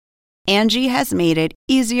Angie has made it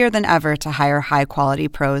easier than ever to hire high-quality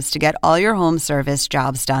pros to get all your home service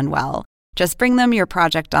jobs done well. Just bring them your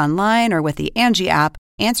project online or with the Angie app,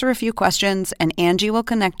 answer a few questions, and Angie will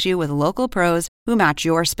connect you with local pros who match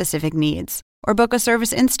your specific needs. Or book a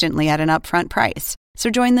service instantly at an upfront price. So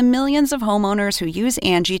join the millions of homeowners who use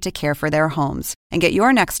Angie to care for their homes and get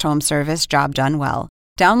your next home service job done well.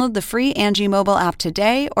 Download the free Angie mobile app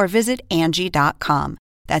today or visit Angie.com.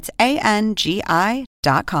 That's ANGI.com.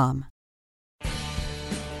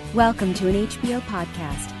 Welcome to an HBO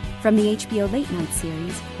podcast from the HBO Late Night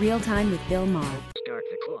series, Real Time with Bill Maher. Start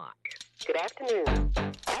the clock. Good afternoon.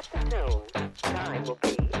 At the tone, time will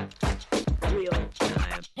be Real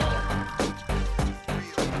time.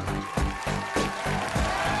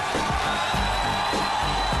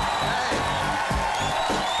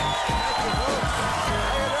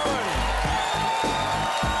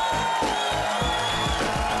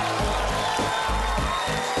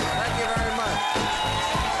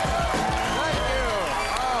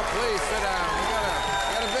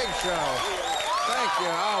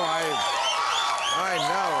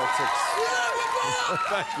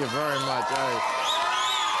 Thank you very much. I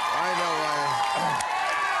know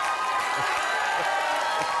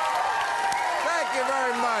Thank you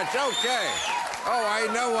very much. Okay. Oh, I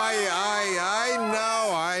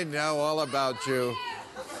know all about you.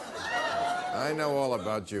 I know all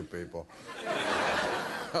about you people.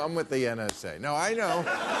 I'm with the NSA. No, I know.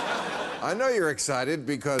 I know you're excited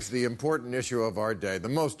because the important issue of our day, the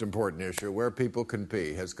most important issue, where people can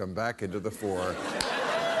pee, has come back into the fore.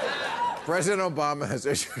 President Obama has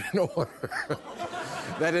issued an order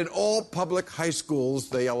that in all public high schools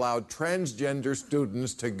they allowed transgender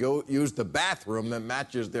students to go use the bathroom that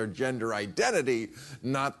matches their gender identity,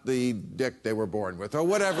 not the dick they were born with, or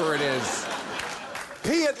whatever it is.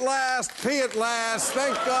 Pee at last, pee at last.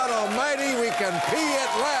 Thank God Almighty we can pee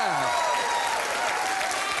at last.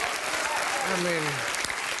 I mean,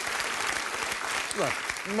 look.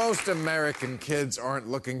 Most American kids aren't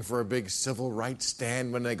looking for a big civil rights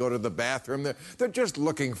stand when they go to the bathroom. They're just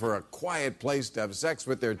looking for a quiet place to have sex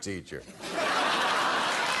with their teacher.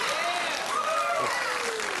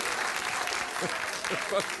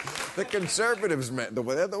 The conservatives,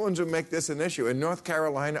 they're the ones who make this an issue. In North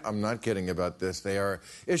Carolina, I'm not kidding about this, they are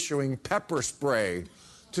issuing pepper spray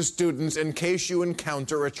to students in case you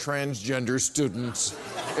encounter a transgender student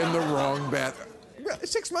in the wrong bathroom.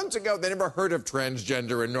 6 months ago, they never heard of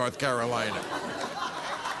transgender in North Carolina.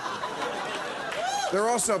 They're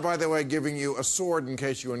also, by the way, giving you a sword in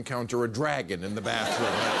case you encounter a dragon in the bathroom.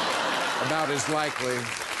 About as likely.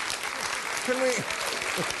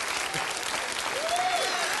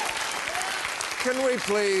 Can we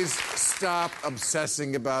please stop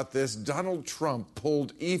obsessing about this? Donald Trump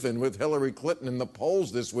pulled even with Hillary Clinton in the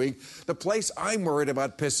polls this week. The place I'm worried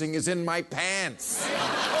about pissing is in my pants.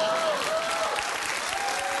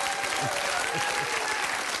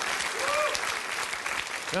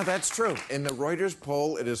 No, that's true. In the Reuters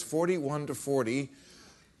poll, it is 41-40.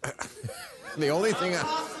 The only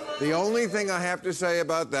thing I have to say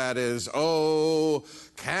about that is, oh,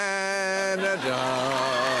 Canada,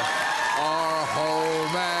 our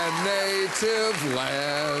home and native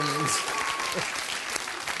land.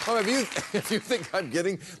 Oh, if you think I'm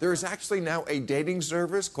kidding, there is actually now a dating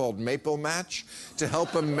service called Maple Match to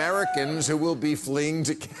help Americans who will be fleeing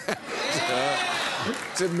to Canada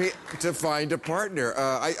to find a partner.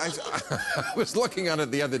 I was looking on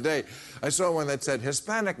it the other day. I saw one that said,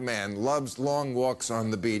 Hispanic man loves long walks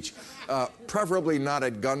on the beach, preferably not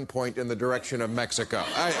at gunpoint in the direction of Mexico.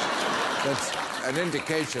 That's an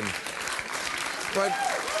indication.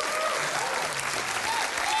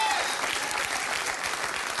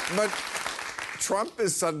 But Trump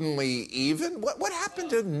is suddenly even? What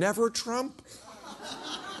happened to never Trump?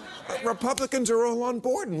 Republicans are all on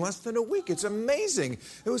board in less than a week. It's amazing.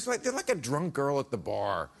 It was like they're like a drunk girl at the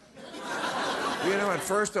bar. You know, at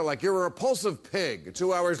first they're like, you're a repulsive pig.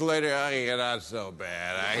 2 hours later, oh, you're not so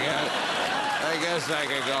bad. I guess I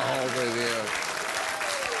can go home with you.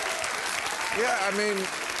 Yeah, I mean,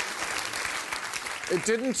 it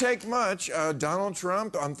didn't take much. Donald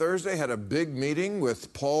Trump on Thursday had a big meeting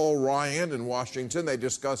with Paul Ryan in Washington. They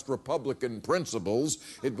discussed Republican principles.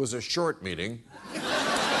 It was a short meeting.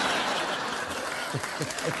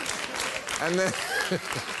 And then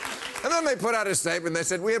they put out a statement. They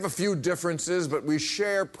said, we have a few differences, but we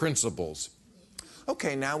share principles.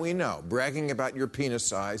 Okay, now we know. Bragging about your penis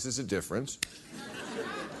size is a difference.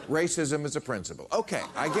 Racism is a principle. Okay,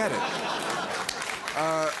 I get it.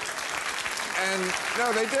 And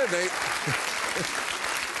no, they did.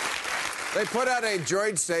 They put out a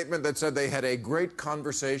joint statement that said they had a great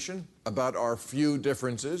conversation. about our few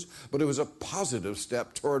differences, but it was a positive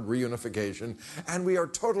step toward reunification, and we are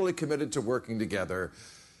totally committed to working together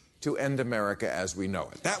to end America as we know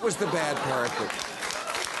it. That was the bad part.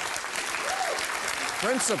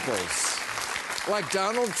 Principles. Like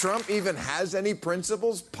Donald Trump even has any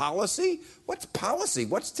principles? Policy? What's policy?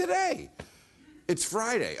 What's today? It's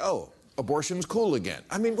Friday. Oh, abortion's cool again.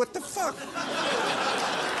 I mean, what the fuck?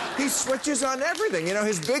 He switches on everything. You know,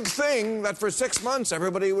 his big thing that for 6 months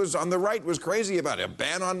everybody was on the right was crazy about, a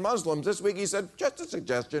ban on Muslims. This week he said, just a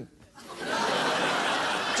suggestion.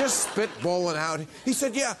 Just spitballing out. He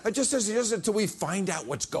said, yeah, just until we find out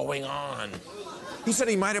what's going on. He said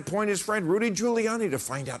he might appoint his friend Rudy Giuliani to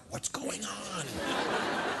find out what's going on.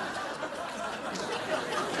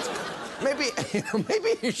 Maybe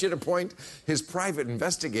he should appoint his private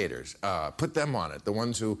investigators. Put them on it. The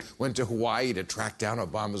ones who went to Hawaii to track down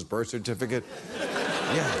Obama's birth certificate.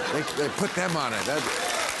 Yeah, they put them on it.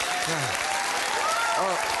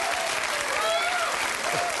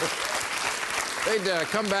 They'd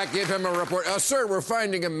come back, give him a report. Sir, we're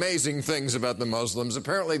finding amazing things about the Muslims.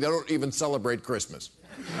 Apparently, they don't even celebrate Christmas.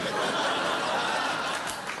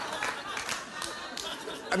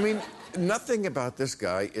 I mean, nothing about this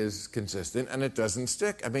guy is consistent, and it doesn't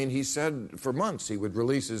stick. I mean, he said for months he would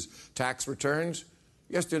release his tax returns.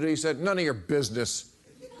 Yesterday he said, none of your business.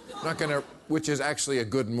 Not gonna, which is actually a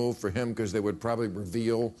good move for him, because they would probably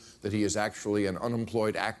reveal that he is actually an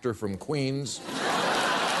unemployed actor from Queens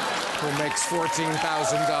who makes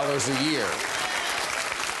 $14,000 a year.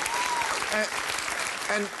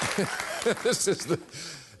 And this is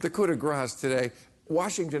the coup de grace today.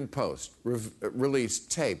 Washington Post released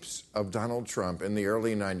tapes of Donald Trump in the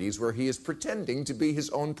early 90s where he is pretending to be his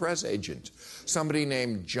own press agent. Somebody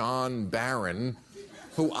named John Barron,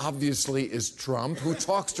 who obviously is Trump, who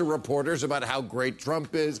talks to reporters about how great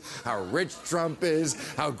Trump is, how rich Trump is,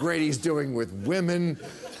 how great he's doing with women.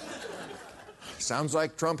 Sounds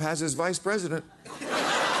like Trump has his vice president. But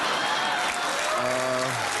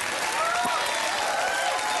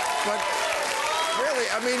really,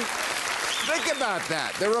 I mean, think about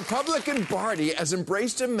that. The Republican Party has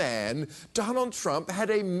embraced a man, Donald Trump, had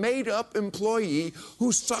a made-up employee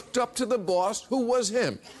who sucked up to the boss who was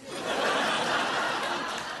him.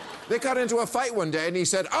 They got into a fight one day and he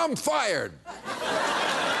said, I'm fired.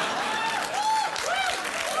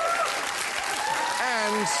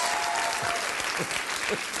 And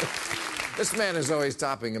this man is always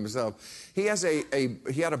topping himself. He has he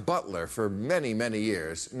had a butler for many, many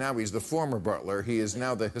years. Now he's the former butler. He is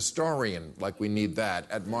now the historian, like we need that,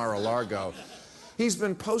 at Mar-a-Lago. He's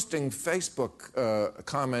been posting Facebook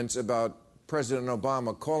comments about President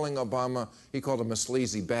Obama, calling Obama, he called him a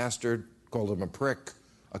sleazy bastard, called him a prick,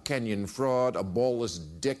 a Kenyan fraud, a ballless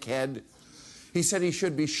dickhead. He said he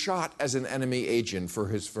should be shot as an enemy agent for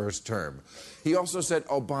his first term. He also said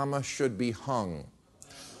Obama should be hung.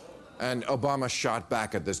 And Obama shot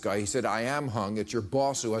back at this guy. He said, I am hung. It's your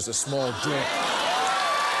boss who has a small dick.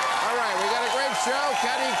 All right, we got a great show.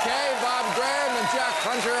 Kenny Kay, Bob Graham, and Jack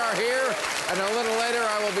Hunter are here. And a little later,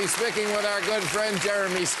 I will be speaking with our good friend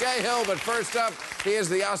Jeremy Scahill. But first up, he is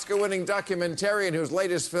the Oscar-winning documentarian whose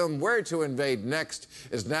latest film, Where to Invade Next,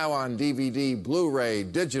 is now on DVD, Blu-ray,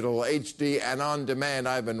 digital, HD, and on demand.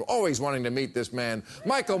 I've been always wanting to meet this man.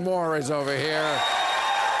 Michael Moore is over here.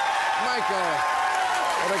 Michael,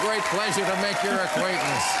 what a great pleasure to make your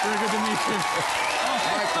acquaintance. Very good to meet you.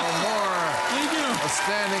 Michael Moore. Thank you. A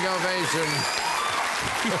standing ovation.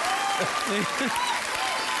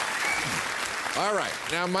 All right.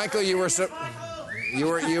 Now, Michael, you were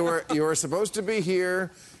supposed to be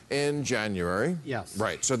here in January. Yes.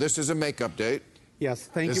 Right. So this is a makeup date. Yes,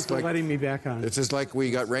 thank you for letting me back on. This is like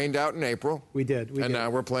we got rained out in April. We did. And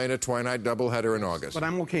now we're playing a Twilight doubleheader in August. But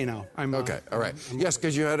I'm okay now. Okay, all right. Yes,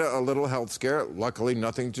 because you had a little health scare. Luckily,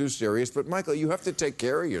 nothing too serious. But, Michael, you have to take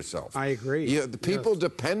care of yourself. I agree. The people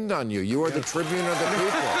depend on you. You are the tribune of the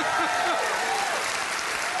people.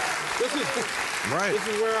 This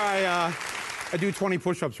is where I do 20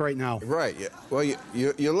 push-ups right now. Right. Yeah. Well,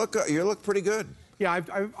 you look pretty good. Yeah,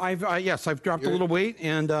 I've dropped a little weight,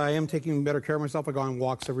 and I am taking better care of myself. I go on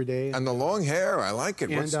walks every day. And the long hair, I like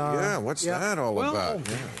it. What's that all about?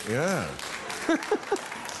 Yeah.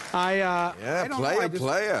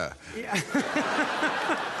 Player.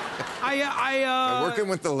 Yeah. Working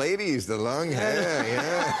with the ladies, the long hair,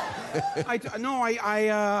 yeah. I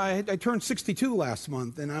turned 62 last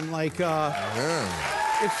month, and I'm like,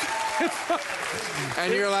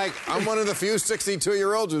 and you're like, I'm one of the few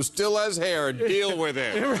 62-year-olds who still has hair. Deal with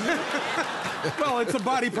it. Well, it's a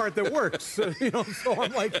body part that works, so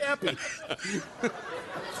I'm like happy.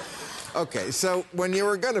 Okay, so when you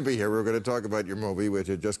were going to be here, we were going to talk about your movie, which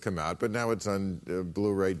had just come out, but now it's on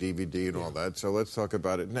Blu-ray, DVD, and all that. So let's talk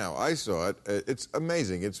about it now. I saw it. It's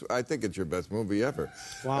amazing. I think it's your best movie ever.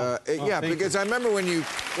 Wow. Yeah, thank because you. I remember when you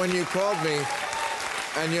called me,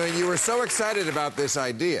 and you were so excited about this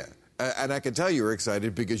idea. And I can tell you were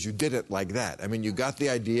excited because you did it like that. I mean, you got the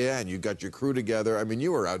idea and you got your crew together. I mean,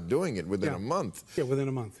 you were out doing it within a month. Yeah, within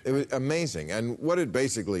a month. It was amazing. And what it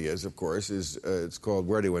basically is, of course, is it's called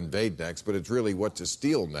Where to Invade Next, but it's really What to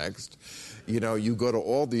Steal Next. You know, you go to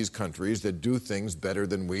all these countries that do things better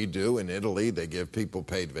than we do. In Italy, they give people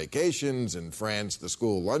paid vacations. In France, the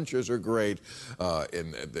school lunches are great.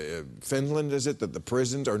 In Finland, is it that the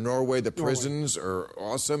prisons, or Norway, the prisons are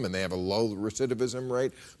awesome and they have a low recidivism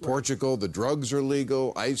rate. Portugal, the drugs are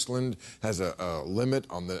legal. Iceland has a limit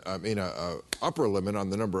on the, upper limit on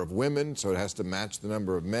the number of women, so it has to match the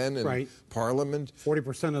number of men in parliament.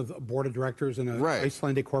 40% of the board of directors in an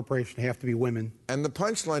Icelandic corporation have to be women. And the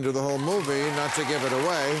punchline to the whole movie, not to give it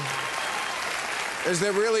away, is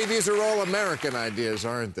that really these are all American ideas,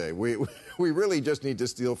 aren't they? We really just need to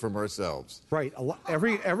steal from ourselves. Right.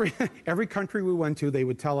 Every country we went to, they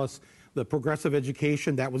would tell us the progressive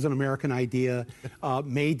education, that was an American idea.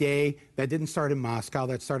 May Day, that didn't start in Moscow,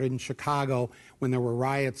 that started in Chicago when there were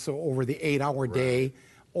riots over the 8-hour day.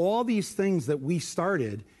 All these things that we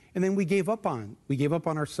started, and then we gave up on. We gave up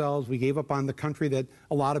on ourselves. We gave up on the country that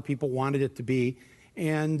a lot of people wanted it to be.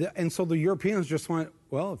 And so the Europeans just went,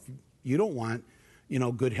 well, if you don't want,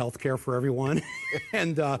 good health care for everyone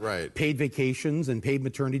and paid vacations and paid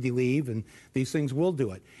maternity leave and these things, will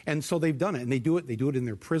do it. And so they've done it, and they do it in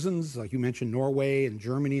their prisons, like you mentioned, Norway and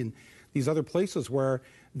Germany and these other places where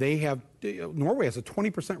they have, Norway has a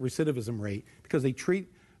 20% recidivism rate because they treat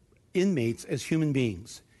inmates as human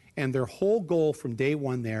beings. And their whole goal from day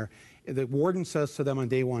one there, the warden says to them on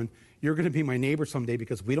day one, you're going to be my neighbor someday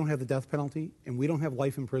because we don't have the death penalty and we don't have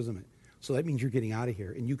life imprisonment. So that means you're getting out of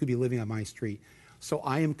here and you could be living on my street. So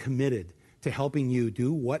I am committed to helping you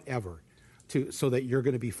do whatever so that you're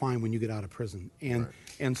going to be fine when you get out of prison.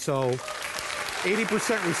 And so 80%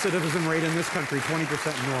 recidivism rate in this country,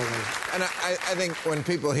 20% in Norway. And I think when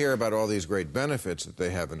people hear about all these great benefits that they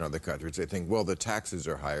have in other countries, they think, well, the taxes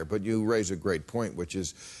are higher. But you raise a great point, which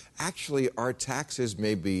is actually our taxes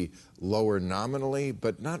may be lower nominally,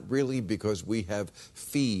 but not really, because we have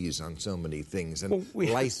fees on so many things and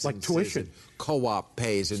licenses, like tuition, co-op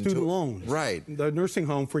pays, student loans, the nursing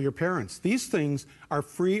home for your parents. These things are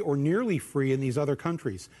free or nearly free in these other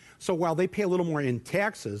countries. So while they pay a little more in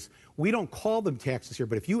taxes, we don't call them taxes here.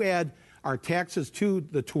 But if you add our taxes to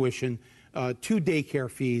the tuition, to daycare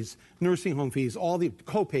fees, nursing home fees, all the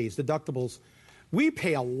co-pays, deductibles, we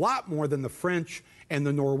pay a lot more than the French and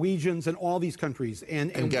the Norwegians and all these countries,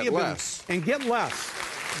 and get less,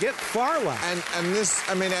 get far less. And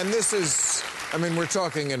this is, we're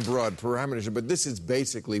talking in broad parameters, but this is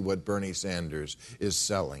basically what Bernie Sanders is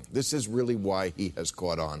selling. This is really why he has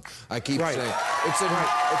caught on. I keep saying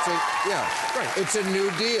it's a new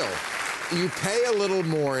deal. You pay a little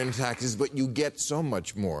more in taxes, but you get so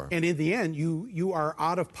much more. And in the end, you are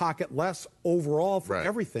out of pocket less overall for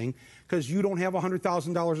everything because you don't have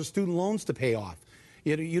 $100,000 of student loans to pay off.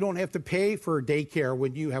 You don't have to pay for daycare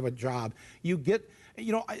when you have a job. You get,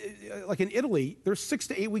 like in Italy, there's 6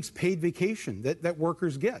 to 8 weeks paid vacation that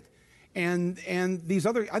workers get. And these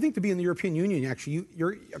other, I think to be in the European Union, actually,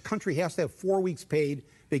 your country has to have 4 weeks paid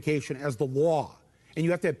vacation as the law. And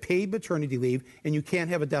you have to have paid maternity leave, and you can't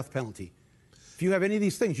have a death penalty. If you have any of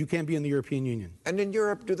these things, you can't be in the European Union. And in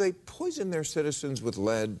Europe, do they poison their citizens with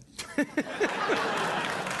lead?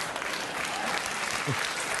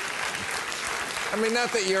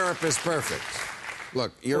 Not that Europe is perfect.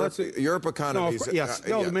 Look, Europe economy.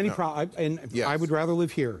 Many problems. I would rather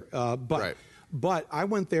live here. But I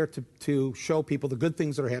went there to show people the good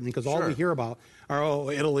things that are happening, because all we hear about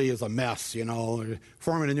are, Italy is a mess,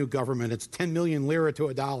 forming a new government. It's 10 million lira to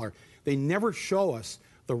 $1. They never show us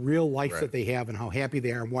the real life that they have and how happy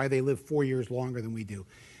they are and why they live 4 years longer than we do.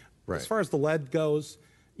 As far as the lead goes,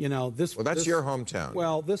 this... Well, that's your hometown.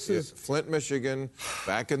 Well, this is... Flint, Michigan,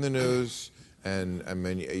 back in the news. And,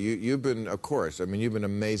 you've been, of course, you've been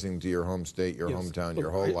amazing to your home state, your hometown,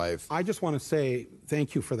 your whole life. I just want to say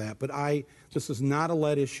thank you for that. But this is not a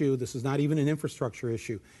lead issue. This is not even an infrastructure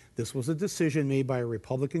issue. This was a decision made by a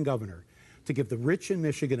Republican governor to give the rich in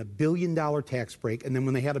Michigan $1 billion tax break. And then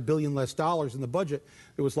when they had $1 billion less in the budget,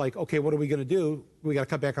 it was like, okay, what are we going to do? We got to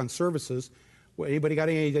cut back on services. Well, anybody got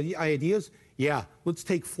any ideas? Yeah, let's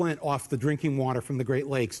take Flint off the drinking water from the Great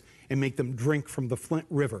Lakes and make them drink from the Flint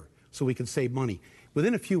River, so we can save money.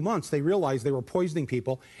 Within a few months, they realized they were poisoning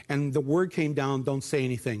people, and the word came down, don't say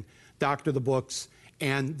anything. Doctor the books,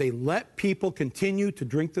 And they let people continue to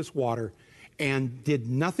drink this water and did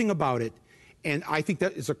nothing about it. And I think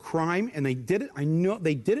that is a crime, and they did it. I know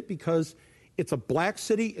they did it because it's a black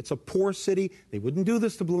city, it's a poor city. They wouldn't do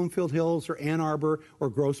this to Bloomfield Hills or Ann Arbor or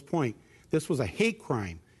Grosse Pointe. This was a hate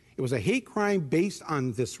crime. It was a hate crime based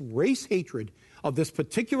on this race hatred of this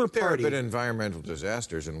particular party. There have been environmental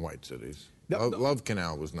disasters in white cities. Love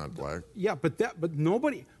Canal was not black. Yeah, but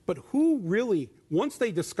nobody. But who really? Once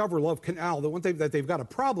they discover Love Canal, the one thing that they've got a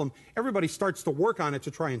problem, everybody starts to work on it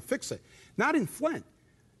to try and fix it. Not in Flint.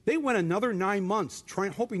 They went another 9 months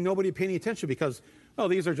hoping nobody would pay any attention because, oh,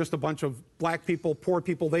 these are just a bunch of black people, poor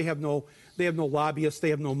people. They have no lobbyists. They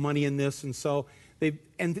have no money in this, and so to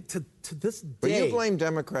this day. But you blame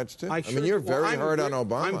Democrats too. I mean, you're very hard on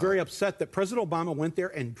Obama. I'm very upset that President Obama went there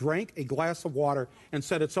and drank a glass of water and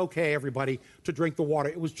said it's okay, everybody, to drink the water.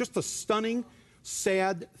 It was just a stunning,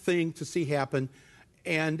 sad thing to see happen,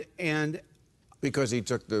 and. Because he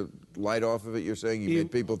took the light off of it, you're saying? You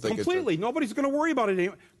made people think completely. Nobody's going to worry about it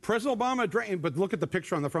anymore. President Obama drank, but look at the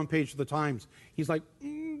picture on the front page of the Times. He's like,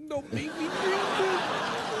 don't make me drink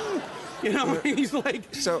it. You know, he's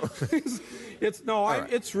like, so.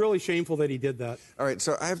 It's really shameful that he did that. All right,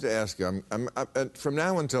 so I have to ask you, from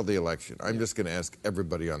now until the election, I'm just going to ask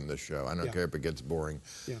everybody on this show, I don't care if it gets boring,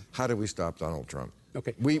 how do we stop Donald Trump?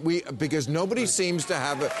 Okay. Because nobody seems to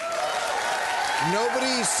have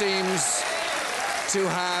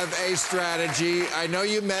a strategy. I know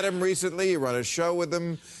you met him recently. You run a show with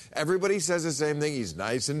him. Everybody says the same thing. He's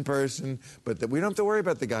nice in person, but we don't have to worry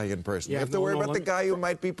about the guy in person. We have to worry about the guy who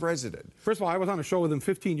might be president. First of all, I was on a show with him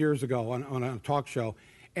 15 years ago on a talk show,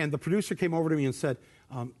 and the producer came over to me and said,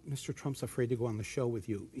 Mr. Trump's afraid to go on the show with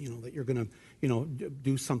you, that you're going to,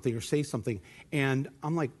 do something or say something. And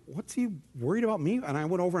I'm like, what's he worried about me? And I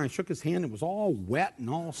went over and I shook his hand. It was all wet and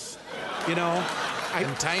all,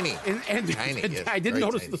 And tiny. And tiny. Yes, I didn't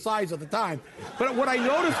notice the size at the time. But what I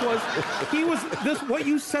noticed was what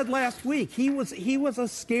you said last week. He was a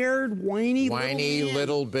scared, whiny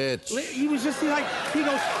little bitch. He was just like, he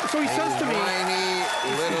goes, so he says to me. Whiny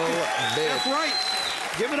little bitch. That's right.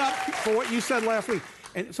 Give it up for what you said last week.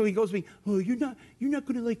 And so he goes to me, oh, you're not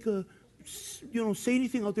going to say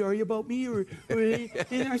anything out there, are you, about me? Or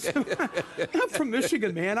and I said, I'm from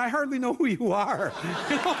Michigan, man. I hardly know who you are.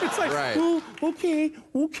 It's like, right. Oh, okay.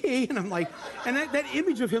 And I'm like, and that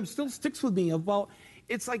image of him still sticks with me about,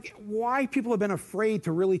 it's like why people have been afraid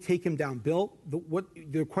to really take him down. Bill,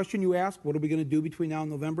 the question you asked, what are we going to do between now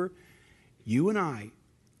and November? You and I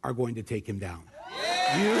are going to take him down.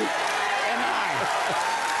 You and I.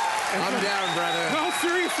 I'm down, brother. No,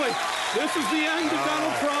 seriously. This is the end of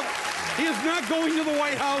Donald Trump. He is not going to the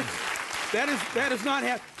White House. That is not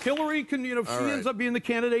happening. Hillary can, if she ends up being the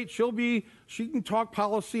candidate, she can talk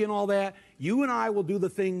policy and all that. You and I will do the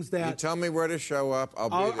things that. You tell me where to show up.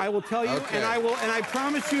 I will tell you, okay. and I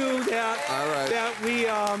promise you that. All right. That we.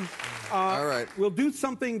 All right. We'll do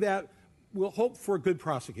something that will hope for a good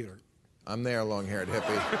prosecutor. I'm there, long-haired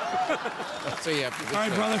hippie. I'll see you after the All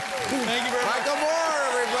right, show. brother. Thank you very much. Michael Moore,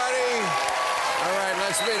 everybody. All right,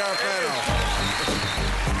 let's meet our panel.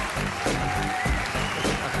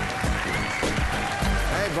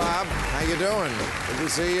 Hey, Bob. How you doing? Good to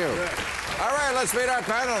see you. Good. All right, let's meet our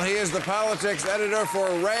panel. He is the politics editor for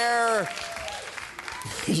Rare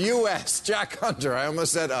U.S., Jack Hunter. I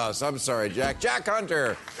almost said us. I'm sorry, Jack. Jack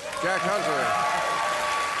Hunter.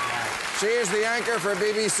 She is the anchor for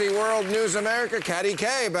BBC World News America, Katty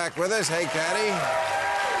Kay, back with us. Hey, Katty.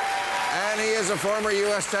 And he is a former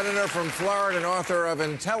U.S. Senator from Florida and author of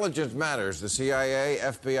Intelligence Matters, the CIA,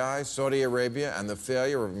 FBI, Saudi Arabia, and the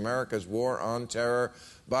Failure of America's War on Terror.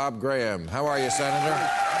 Bob Graham. How are you, Senator?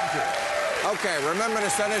 Thank you. Okay, remember to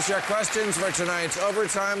send us your questions for tonight's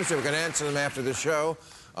overtime so we can answer them after the show.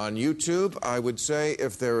 On YouTube, I would say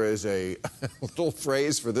if there is a little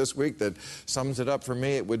phrase for this week that sums it up for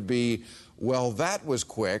me, it would be, well, that was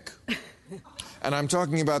quick. And I'm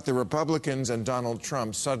talking about the Republicans and Donald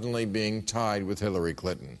Trump suddenly being tied with Hillary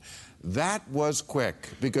Clinton. That was quick,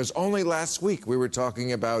 because only last week we were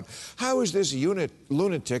talking about how is this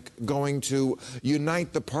lunatic going to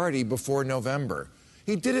unite the party before November.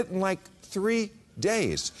 He did it in like 3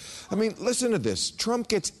 days. I mean, listen to this. Trump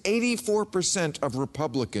gets 84% of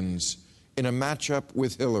Republicans in a matchup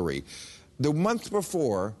with Hillary. The month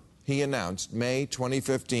before he announced, May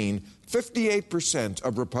 2015, 58%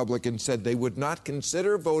 of Republicans said they would not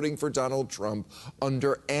consider voting for Donald Trump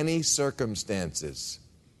under any circumstances.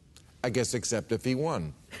 I guess except if he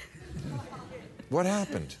won. What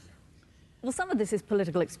happened? Well, some of this is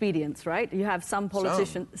political expedience, right? You have some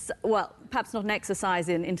politicians... Well, perhaps not an exercise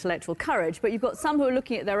in intellectual courage, but you've got some who are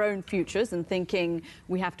looking at their own futures and thinking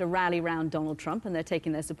we have to rally round Donald Trump, and they're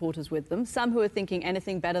taking their supporters with them. Some who are thinking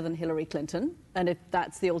anything better than Hillary Clinton, and if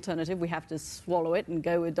that's the alternative, we have to swallow it and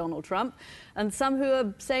go with Donald Trump. And some who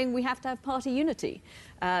are saying we have to have party unity.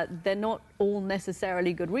 They're not all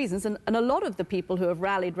necessarily good reasons, and a lot of the people who have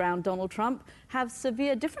rallied round Donald Trump have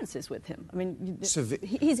severe differences with him. I mean,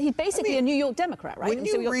 he's basically a New York Democrat, right? When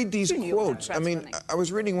you read these quotes, I mean, I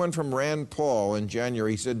was reading one from Rand Paul in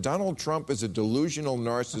January. He said, Donald Trump is a delusional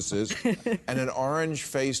narcissist and an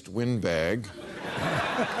orange-faced windbag.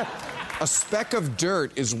 A speck of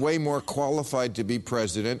dirt is way more qualified to be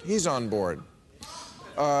president. He's on board.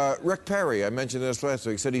 Rick Perry, I mentioned this last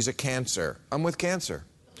week, said he's a cancer. I'm with cancer.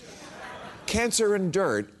 Cancer and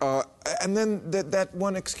dirt, and then that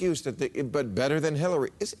one excuse but better than Hillary.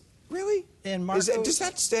 Is it really? And Marco, does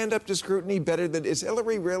that stand up to scrutiny? Better than is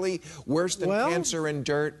Hillary really worse than cancer and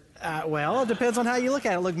dirt? Well, it depends on how you look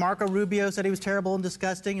at it. Look, Marco Rubio said he was terrible and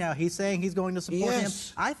disgusting. Now he's saying he's going to support him.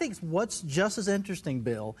 I think what's just as interesting,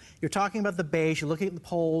 Bill, you're talking about the base, you're looking at the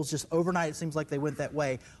polls, just overnight it seems like they went that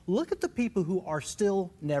way. Look at the people who are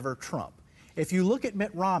still never Trump. If you look at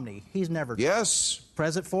Mitt Romney, he's never Trump. Yes.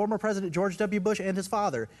 Former President George W. Bush and his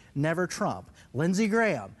father, never Trump. Lindsey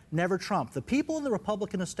Graham, never Trump. The people in the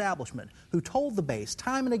Republican establishment who told the base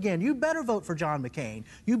time and again, you better vote for John McCain.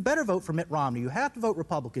 You better vote for Mitt Romney. You have to vote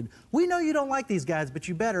Republican. We know you don't like these guys, but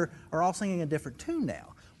you better, are all singing a different tune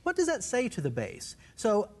now. What does that say to the base?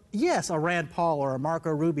 So, yes, a Rand Paul or a Marco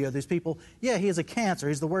Rubio, these people, yeah, he is a cancer.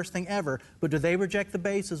 He's the worst thing ever. But do they reject the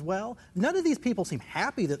base as well? None of these people seem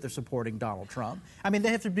happy that they're supporting Donald Trump. I mean, they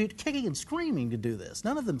have to be kicking and screaming to do this.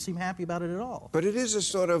 None of them seem happy about it at all. But it is a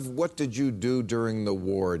sort of what did you do during the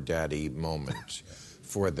war, Daddy moment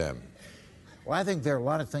for them. Well, I think there are a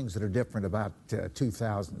lot of things that are different about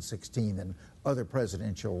 2016 than other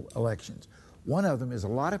presidential elections. One of them is a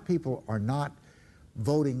lot of people are not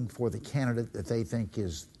voting for the candidate that they think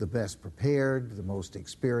is the best prepared, the most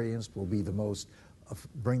experienced, will be the most,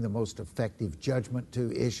 bring the most effective judgment to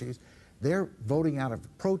issues. They're voting out of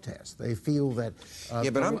protest. They feel that,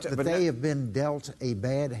 they have been dealt a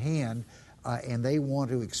bad hand, and they want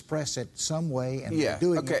to express it some way, and they're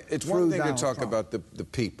doing it it's through one thing Donald to talk Trump. about the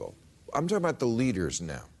people. I'm talking about the leaders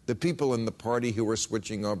now. The people in the party who are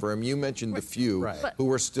switching over him. You mentioned the few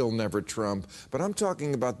who are still never Trump, but I'm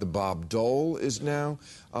talking about the Bob Dole is now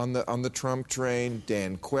on the Trump train.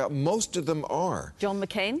 Dan Quayle, most of them are. John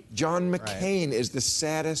McCain. John McCain is the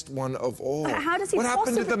saddest one of all. How does he? What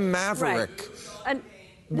happened to the Maverick? And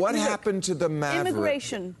what happened to the Maverick?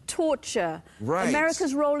 Immigration, torture,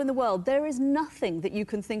 America's role in the world. There is nothing that you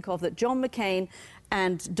can think of that John McCain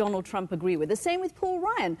and Donald Trump agree with. The same with Paul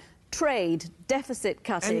Ryan. Trade, deficit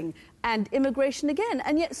cutting, and immigration again.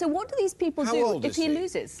 And yet, so what do these people do if he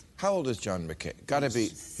loses? How old is John McCain? Gotta be.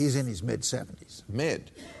 He's in his mid-70s.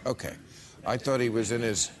 Mid? Okay. I thought he was in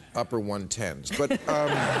his upper 110s. But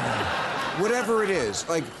whatever it is,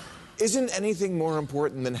 like, isn't anything more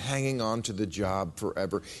important than hanging on to the job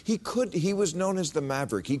forever? He was known as the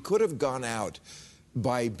Maverick. He could have gone out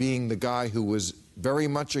by being the guy who was very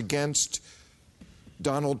much against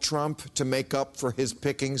Donald Trump to make up for his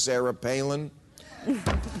picking Sarah Palin? I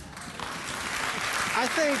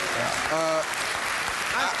think...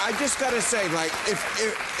 I just got to say, like,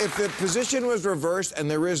 if the position was reversed and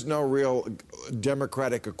there is no real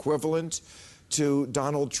Democratic equivalent to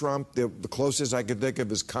Donald Trump, the closest I could think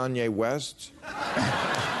of is Kanye West.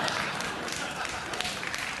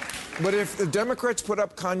 But if the Democrats put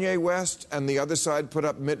up Kanye West and the other side put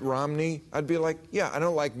up Mitt Romney, I'd be like, yeah, I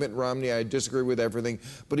don't like Mitt Romney. I disagree with everything,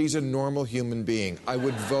 but he's a normal human being. I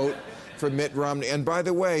would vote for Mitt Romney. And by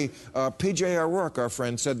the way, P.J. O'Rourke, our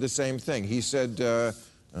friend, said the same thing. He said,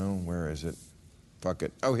 where is it? Fuck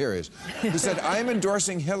it. Oh, here it is. He said, I am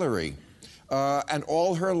endorsing Hillary and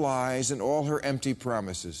all her lies and all her empty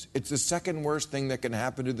promises. It's the second worst thing that can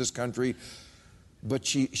happen to this country. But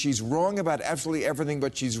she's wrong about absolutely everything,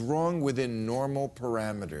 but she's wrong within normal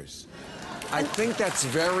parameters. I think that's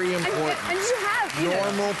very important. And you have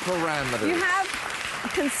normal parameters. You have a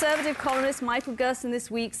conservative columnist, Michael Gerson,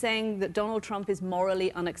 this week saying that Donald Trump is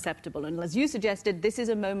morally unacceptable. And as you suggested, this is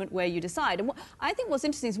a moment where you decide. And I think what's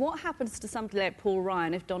interesting is what happens to somebody like Paul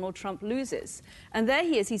Ryan if Donald Trump loses. And there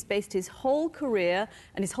he is. He's based his whole career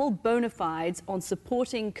and his whole bona fides on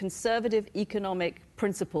supporting conservative economic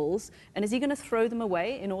principles, and is he going to throw them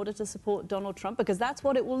away in order to support Donald Trump? Because that's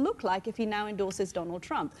what it will look like if he now endorses Donald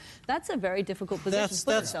Trump. That's a very difficult position to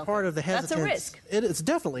put yourself part in. of the hesitance. That's a risk. It's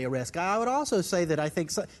definitely a risk. I would also say that I think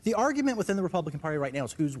the argument within the Republican Party right now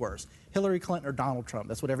is who's worse, Hillary Clinton or Donald Trump.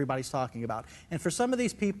 That's what everybody's talking about. And for some of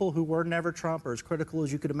these people who were never Trump or as critical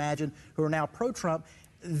as you could imagine, who are now pro-Trump,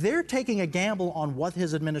 they're taking a gamble on what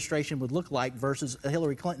his administration would look like versus a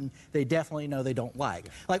Hillary Clinton they definitely know they don't like.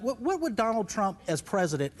 Like, what would Donald Trump as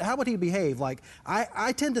president, how would he behave? Like,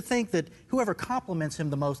 I tend to think that whoever compliments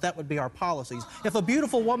him the most, that would be our policies. If a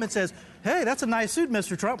beautiful woman says, hey, that's a nice suit,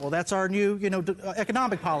 Mr. Trump, well, that's our new,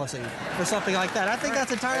 economic policy or something like that. I think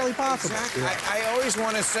that's entirely possible. Exactly. I always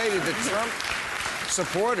want to say to the Trump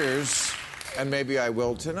supporters, and maybe I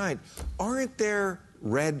will tonight, aren't there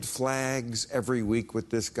red flags every week with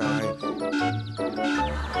this guy?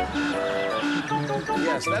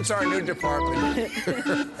 Yes, that's our new department.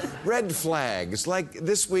 Red flags, like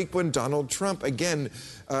this week when Donald Trump, again,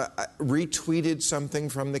 retweeted something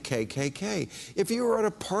from the KKK. If you were at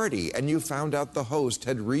a party and you found out the host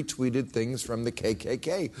had retweeted things from the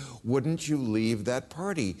KKK, wouldn't you leave that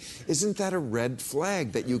party? Isn't that a red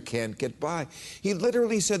flag that you can't get by? He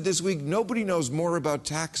literally said this week, nobody knows more about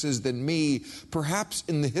taxes than me, perhaps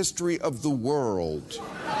in the history of the world.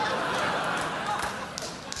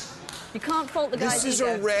 You can't fault the guy's This is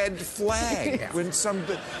ego. a red flag. When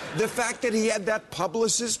the fact that he had that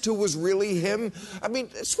publicist who was really him, I mean,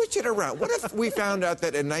 switch it around. What if we found out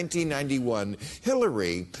that in 1991,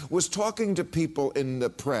 Hillary was talking to people in the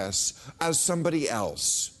press as somebody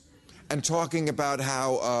else and talking about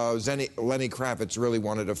how Lenny Kravitz really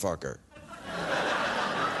wanted to fuck her?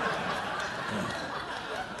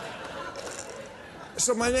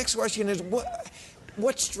 So my next question is,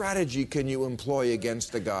 what strategy can you employ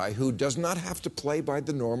against a guy who does not have to play by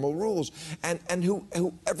the normal rules and who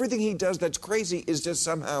everything he does that's crazy is just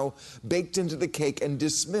somehow baked into the cake and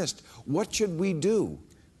dismissed? What should we do?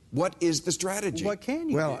 What is the strategy? What can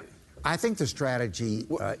you do? I think the strategy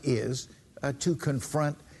is to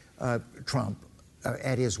confront Trump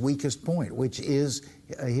at his weakest point, which is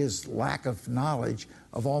his lack of knowledge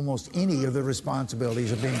of almost any of the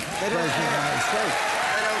responsibilities of being President of the United States.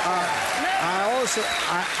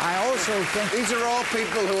 I also think these are all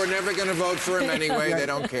people who are never going to vote for him anyway. They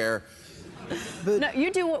don't care. No,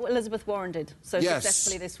 you do what Elizabeth Warren did so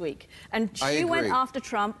successfully this week. And she went after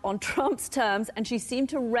Trump on Trump's terms, and she seemed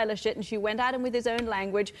to relish it, and she went at him with his own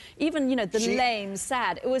language, even, lame,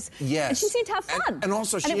 sad. It was... Yes. And she seemed to have fun. And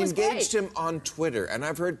also, she engaged him on Twitter. And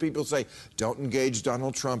I've heard people say, don't engage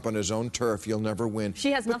Donald Trump on his own turf. You'll never win.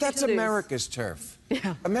 She has nothing But that's to lose. America's turf.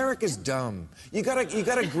 Yeah. America's dumb. You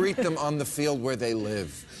gotta greet them on the field where they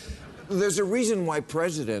live. There's a reason why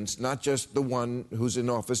presidents, not just the one who's in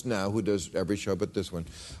office now, who does every show but this one,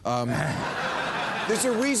 there's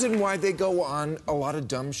a reason why they go on a lot of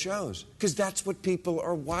dumb shows, because that's what people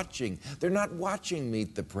are watching. They're not watching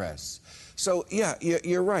Meet the Press. So, yeah,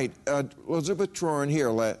 you're right. Elizabeth Warren here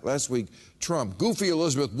last week, Trump, goofy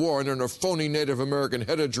Elizabeth Warren and her phony Native American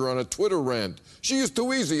headager on a Twitter rant. She is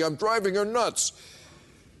too easy. I'm driving her nuts.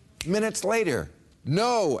 Minutes later,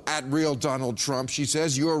 no, at real Donald Trump, she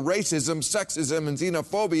says, your racism, sexism, and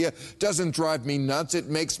xenophobia doesn't drive me nuts. It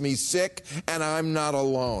makes me sick, and I'm not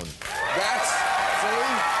alone. That's, see?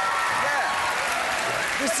 Yeah.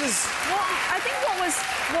 This is... Well, I think what was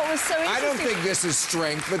so interesting... I don't think this is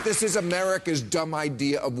strength, but this is America's dumb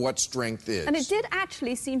idea of what strength is. And it did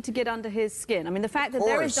actually seem to get under his skin. I mean, the fact that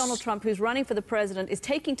there is Donald Trump who's running for the president is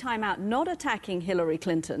taking time out, not attacking Hillary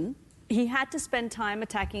Clinton. He had to spend time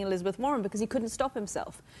attacking Elizabeth Warren because he couldn't stop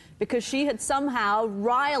himself, because she had somehow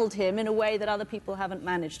riled him in a way that other people haven't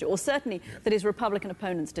managed to, or certainly that his Republican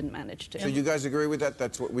opponents didn't manage to. So you guys agree with that?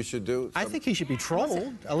 That's what we should do? I think he should be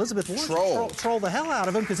trolled. Elizabeth Warren should troll the hell out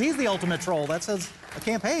of him, because he's the ultimate troll. That says a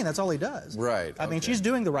campaign. That's all he does. Right. I mean, she's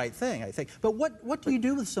doing the right thing, I think. But what do you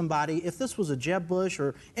do with somebody if this was a Jeb Bush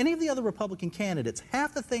or any of the other Republican candidates?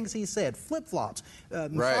 Half the things he said, flip-flops,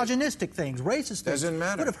 misogynistic things, racist things, doesn't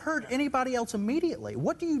matter. would have hurt anybody else immediately.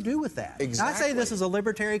 What do you do with that? Exactly. I say this is a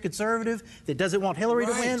libertarian conservative that doesn't want Hillary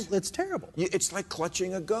to win. It's terrible. It's like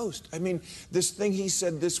clutching a ghost. I mean, this thing he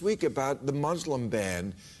said this week about the Muslim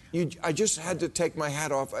ban, I just had to take my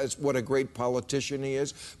hat off as what a great politician he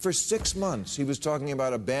is. For 6 months, he was talking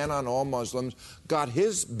about a ban on all Muslims, got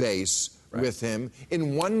his base with him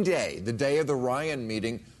in one day, the day of the Ryan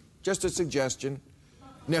meeting. Just a suggestion.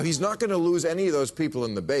 Now, he's not going to lose any of those people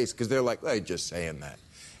in the base because they're like, hey, just saying that.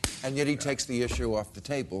 And yet he takes the issue off the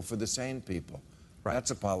table for the sane people. Right.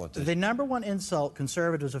 That's a politician. The number one insult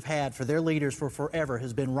conservatives have had for their leaders for forever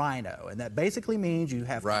has been rhino, and that basically means you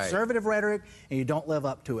have conservative rhetoric and you don't live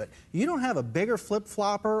up to it. You don't have a bigger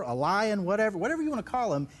flip-flopper, a lion, whatever you want to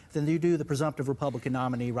call him, than you do the presumptive Republican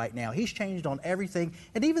nominee right now. He's changed on everything,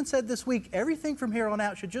 and even said this week, everything from here on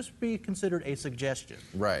out should just be considered a suggestion.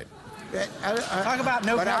 Right. Talk about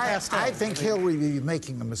no contest. I think Hillary would be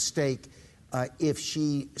making a mistake if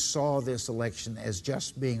she saw this election as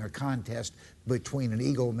just being a contest between an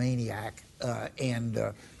egomaniac and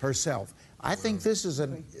herself. I think this is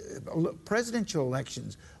presidential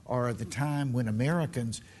elections are the time when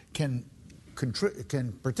Americans can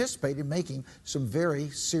participate in making some very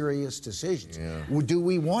serious decisions. Yeah. Do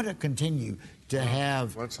we want to continue to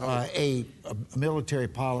have a military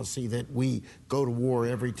policy that we go to war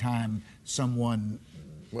every time someone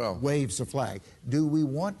waves a flag? Do we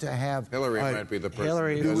want to have Hillary might be the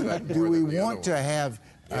person who does that do more we than the want other to one. have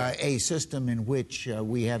a system in which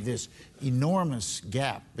we have this enormous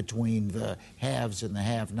gap between the haves and the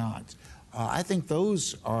have-nots? I think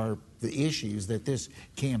those are the issues that this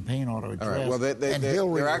campaign ought to address. All right. Well, and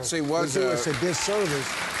Hillary there actually was would do us a disservice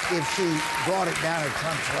if she brought it down at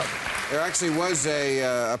Trump's level. There actually was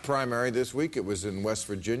a primary this week. It was in West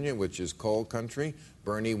Virginia, which is coal country.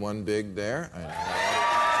 Bernie won big there.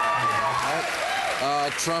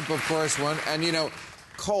 Trump, of course, won. And, you know,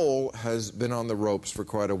 coal has been on the ropes for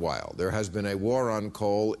quite a while. There has been a war on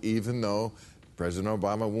coal, even though President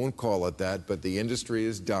Obama won't call it that, but the industry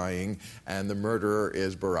is dying, and the murderer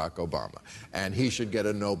is Barack Obama. And he should get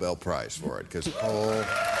a Nobel Prize for it, because coal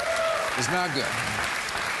is not good.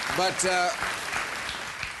 But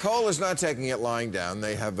coal is not taking it lying down.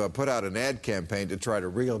 They have put out an ad campaign to try to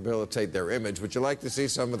rehabilitate their image. Would you like to see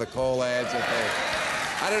some of the coal ads that they...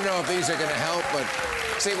 I don't know if these are going to help, but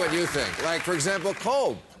see what you think. Like, for example,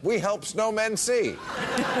 coal. We help snowmen see.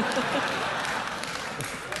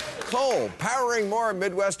 Coal, powering more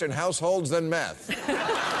Midwestern households than meth.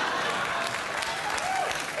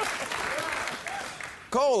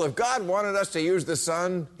 Coal, if God wanted us to use the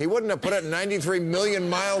sun, he wouldn't have put it 93 million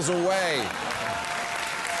miles away.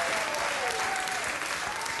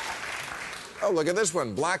 Oh, look at this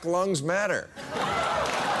one. Black lungs matter.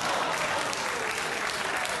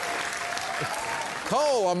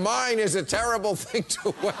 Coal, a mine is a terrible thing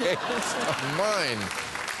to waste. A mine.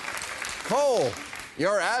 Coal,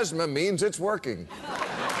 your asthma means it's working.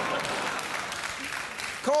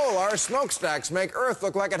 Coal, our smokestacks make Earth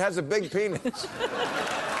look like it has a big penis.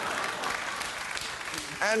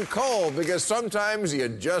 And coal, because sometimes you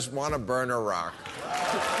just want to burn a rock.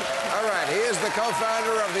 All right, he is the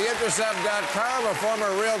co-founder of TheIntercept.com, a former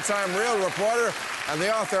real-time real reporter, and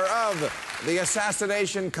the author of The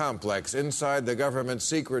Assassination Complex, Inside the Government's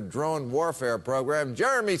Secret Drone Warfare Program,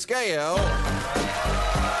 Jeremy Scahill.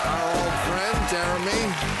 Our old friend,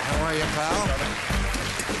 Jeremy. How are you, pal?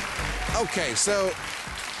 Okay, so,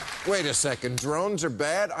 wait a second. Drones are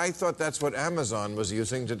bad? I thought that's what Amazon was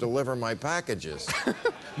using to deliver my packages.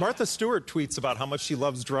 Martha Stewart tweets about how much she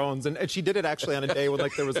loves drones, and she did it actually on a day when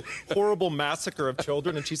there was a horrible massacre of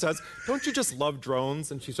children, and she says, "Don't you just love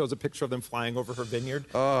drones?" And she shows a picture of them flying over her vineyard.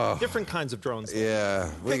 Oh. Different kinds of drones. Yeah.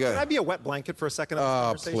 Can I be a wet blanket for a second of this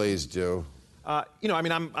conversation? Please do. You know, I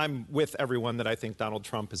mean, I'm with everyone that I think Donald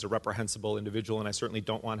Trump is a reprehensible individual, and I certainly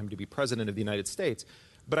don't want him to be president of the United States.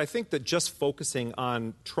 But I think that just focusing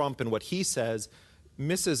on Trump and what he says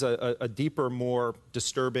misses a deeper, more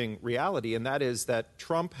disturbing reality, and that is that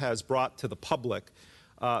Trump has brought to the public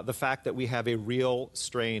the fact that we have a real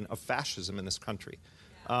strain of fascism in this country.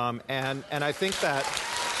 And I think that,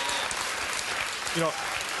 you know,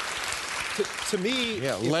 to me...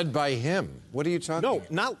 Yeah, led by him. What are you talking about?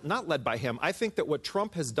 No, not led by him. I think that what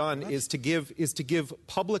Trump has done is to give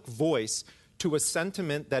public voice to a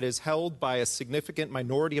sentiment that is held by a significant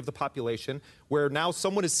minority of the population, where now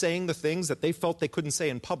someone is saying the things that they felt they couldn't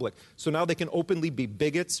say in public. So now they can openly be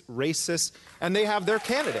bigots, racists, and they have their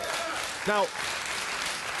candidate. Now,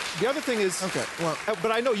 the other thing is, okay, well,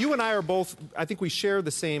 but I know you and I are both, I think we share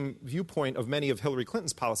the same viewpoint of many of Hillary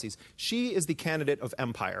Clinton's policies. She is the candidate of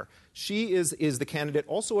empire. She is the candidate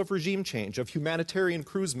also of regime change, of humanitarian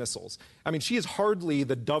cruise missiles. I mean, she is hardly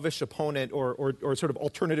the dovish opponent or sort of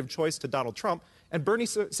alternative choice to Donald Trump, and Bernie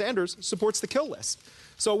Sanders supports the kill list.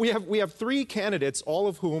 So we have three candidates, all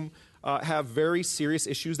of whom have very serious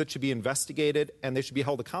issues that should be investigated and they should be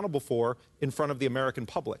held accountable for in front of the American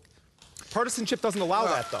public. Partisanship doesn't allow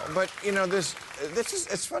that, though. But, you know,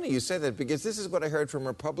 it's funny you say that, because this is what I heard from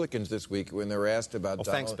Republicans this week when they were asked about Donald.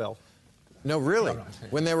 Thanks, Bill. No, really.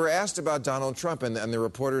 When they were asked about Donald Trump, and the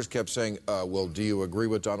reporters kept saying, well, do you agree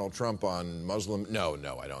with Donald Trump on Muslim? No,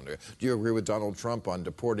 I don't. Do you agree with Donald Trump on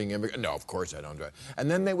deporting immigrants? No, of course I don't. And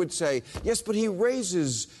then they would say, yes, but he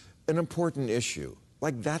raises an important issue.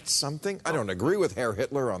 Like that's something? I don't agree with Herr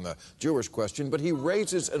Hitler on the Jewish question, but he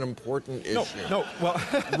raises an important issue. Well...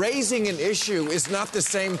 Raising an issue is not the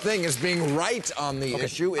same thing as being right on the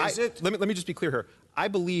issue, is it? Let me just be clear here. I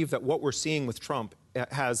believe that what we're seeing with Trump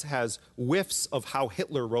has whiffs of how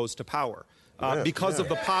Hitler rose to power because of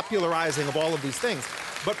the popularizing of all of these things.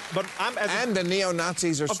 But and the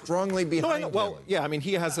neo-Nazis are strongly behind him. Well, yeah, I mean,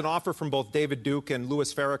 he has an offer from both David Duke and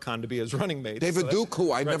Louis Farrakhan to be his running mate. David Duke,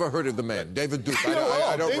 who? I never heard of the man. David Duke.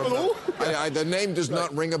 I don't remember. The name does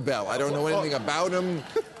not ring a bell. I don't know anything about him.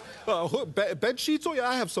 Bed sheets? Oh yeah,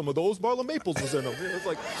 I have some of those. Marlon Maples was in them. It's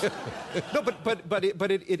like, no, but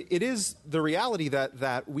it is the reality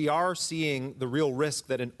that we are seeing the real risk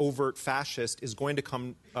that an overt fascist is going to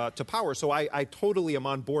come to power. So I totally am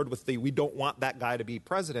on board with we don't want that guy to be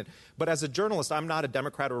president. But as a journalist, I'm not a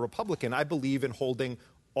Democrat or Republican. I believe in holding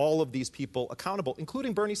all of these people accountable,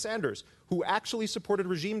 including Bernie Sanders, who actually supported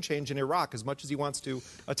regime change in Iraq as much as he wants to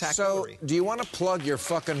attack Hillary. So, do you want to plug your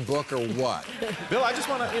fucking book or what? Bill, I just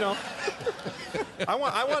want to,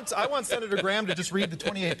 I want Senator Graham to just read the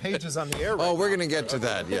 28 pages on the air. Oh, we're going to get to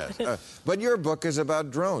that, yes. But your book is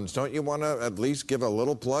about drones. Don't you want to at least give a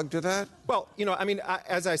little plug to that? Well, I mean,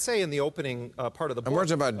 as I say in the opening part of the book... And we're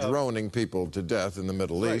talking about droning people to death in the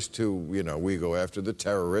Middle East who, we go after the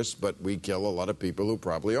terrorists, but we kill a lot of people who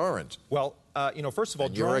probably aren't. Well, first of all,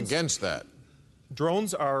 and you're against that.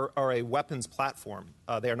 Drones are a weapons platform.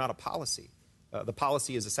 They are not a policy. The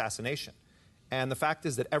policy is assassination. And the fact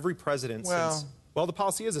is that every president since... Well, the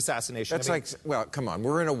policy is assassination. That's come on,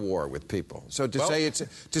 we're in a war with people. So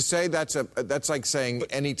to say that's like saying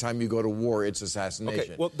anytime you go to war, it's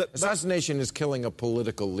assassination. Okay, well, assassination is killing a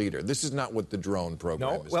political leader. This is not what the drone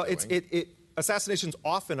program is doing. Assassinations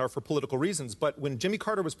often are for political reasons, but when Jimmy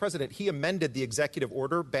Carter was president, he amended the executive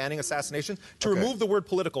order banning assassination to remove the word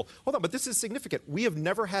political. Hold on, but this is significant. We have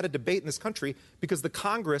never had a debate in this country because the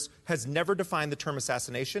Congress has never defined the term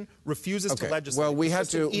assassination, refuses to legislate. Well, we had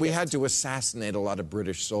to assassinate a lot of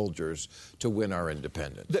British soldiers to win our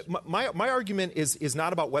independence. My argument is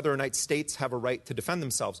not about whether or not states have a right to defend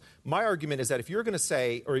themselves. My argument is that if you're going to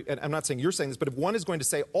say, and I'm not saying you're saying this, but if one is going to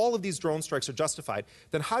say all of these drone strikes are justified,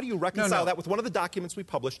 then how do you reconcile that with one of the documents we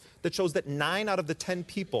published that shows that 9 out of the 10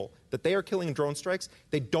 people that they are killing in drone strikes,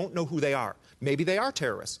 they don't know who they are. Maybe they are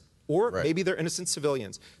terrorists. Or maybe they're innocent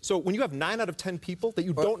civilians. So when you have 9 out of 10 people that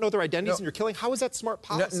you don't know their identities and you're killing, how is that smart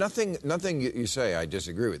policy? Nothing you say I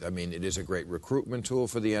disagree with. I mean, it is a great recruitment tool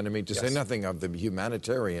for the enemy, to say nothing of the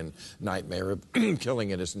humanitarian nightmare of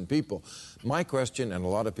killing innocent people. My question, and a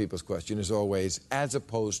lot of people's question, is always, as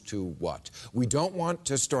opposed to what? We don't want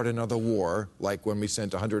to start another war, like when we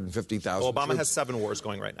sent 150,000 Well, Obama has 7 wars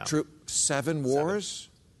going right now. 7 wars?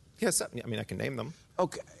 Yes, I mean, I can name them.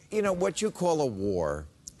 Okay. What you call a war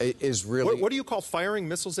is really... What do you call firing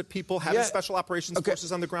missiles at people, having special operations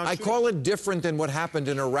forces on the ground? I call it different than what happened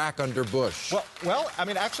in Iraq under Bush. Well, I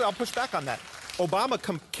mean, actually, I'll push back on that. Obama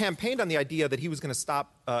campaigned on the idea that he was going to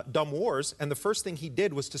stop dumb wars, and the first thing he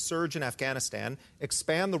did was to surge in Afghanistan,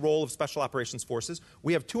 expand the role of special operations forces.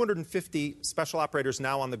 We have 250 special operators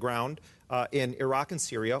now on the ground in Iraq and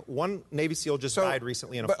Syria. One Navy SEAL just died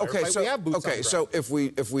recently in a fire. We have boots on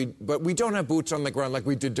the ground. But we don't have boots on the ground like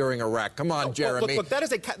we did during Iraq. Come on, Jeremy. Look, that is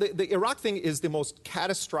the Iraq thing is the most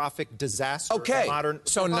catastrophic disaster of modern.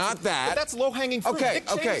 So not that. But that's low-hanging fruit. Dick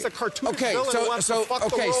Cheney's a cartoon villain who wants to fuck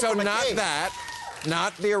the world so from a not cave. that.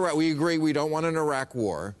 Not the Iraq. We agree we don't want an Iraq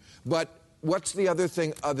war. But what's the other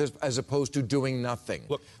thing as opposed to doing nothing?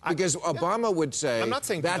 Look, because Obama would say I'm not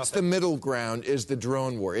saying that's the middle ground is the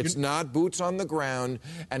drone war. It's not boots on the ground,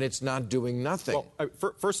 and it's not doing nothing. Well,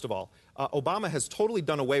 first of all, Obama has totally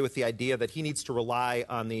done away with the idea that he needs to rely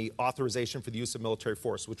on the authorization for the use of military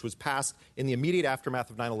force, which was passed in the immediate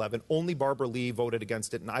aftermath of 9/11. Only Barbara Lee voted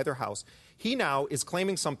against it in either house. He now is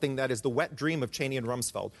claiming something that is the wet dream of Cheney and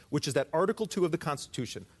Rumsfeld, which is that Article 2 of the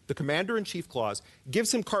Constitution, the Commander-in-Chief Clause,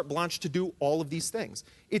 gives him carte blanche to do all of these things.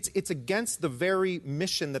 It's against the very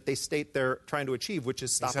mission that they state they're trying to achieve, which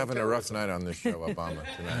is stopping terrorism. He's having a rough night on this show, Obama,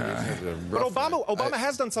 tonight. But Obama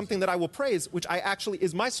has done something that I will praise, which I actually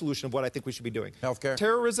is my solution of what I think we should be doing. Healthcare?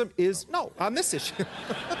 Terrorism is, no, on this issue.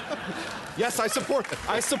 Yes, I support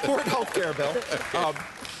healthcare, Bill.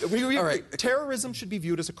 All right. Terrorism should be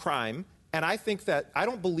viewed as a crime. And I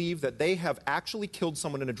don't believe that they have actually killed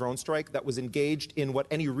someone in a drone strike that was engaged in what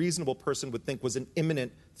any reasonable person would think was an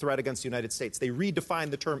imminent threat against the United States. They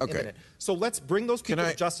redefined the term imminent. So let's bring those people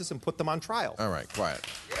to justice and put them on trial. All right, quiet.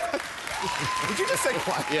 Did you just say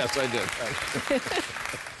quiet? Yes, I did.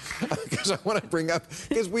 Because I want to bring up,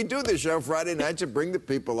 because we do this show Friday night to bring the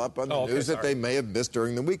people up on the news that they may have missed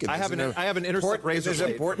during the weekend. I have an intersect razor This is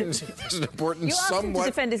an important, You asked him to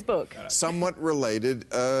defend his book. somewhat related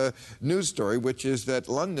news story, which is that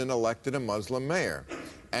London elected a Muslim mayor.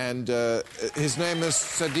 And his name is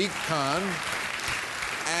Sadiq Khan.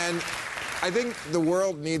 And I think the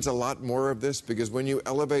world needs a lot more of this, because when you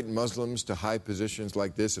elevate Muslims to high positions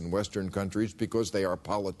like this in Western countries, because they are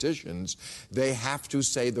politicians, they have to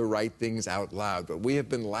say the right things out loud. But we have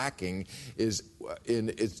been lacking is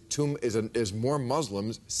more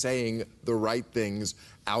Muslims saying the right things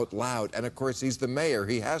out loud. And of course, he's the mayor.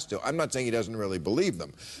 He has to. I'm not saying he doesn't really believe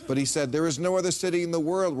them, but he said, there is no other city in the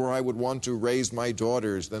world where I would want to raise my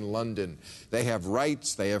daughters than London. They have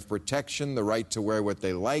rights, they have protection, the right to wear what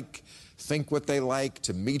they like, think what they like,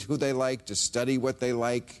 to meet who they like, to study what they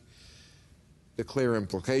like. The clear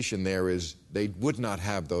implication there is they would not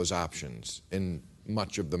have those options in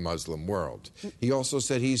much of the Muslim world. He also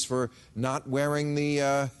said he's for not wearing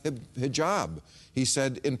the hijab. He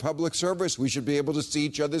said in public service we should be able to see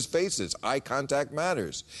each other's faces. Eye contact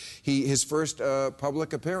matters. His first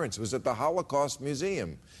public appearance was at the Holocaust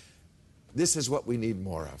Museum. This is what we need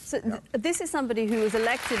more of. So this is somebody who was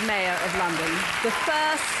elected mayor of London, the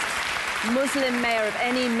first Muslim mayor of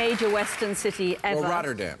any major Western city ever. Well,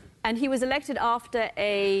 Rotterdam. And he was elected after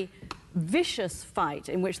a vicious fight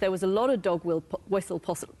in which there was a lot of dog whistle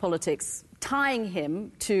politics tying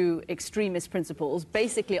him to extremist principles,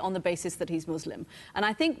 basically on the basis that he's Muslim. And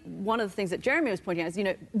I think one of the things that Jeremy was pointing out is, you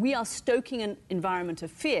know, we are stoking an environment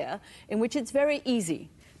of fear in which it's very easy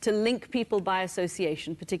to link people by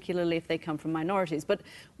association, particularly if they come from minorities. But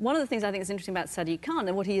one of the things I think is interesting about Sadiq Khan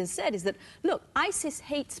and what he has said is that, look, ISIS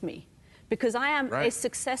hates me because I am a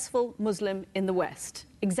successful Muslim in the West.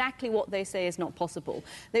 Exactly what they say is not possible.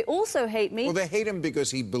 They also hate me. Well, they hate him because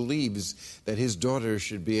he believes that his daughters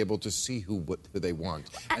should be able to see who they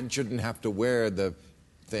want and shouldn't have to wear the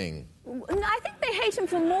thing. I think they hate him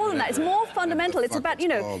for more than that. It's more fundamental. It's about, you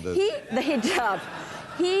know, the hijab.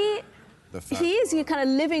 He is kind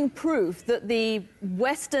of living proof that the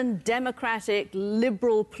Western democratic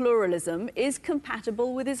liberal pluralism is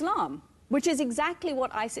compatible with Islam, which is exactly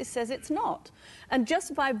what ISIS says it's not. And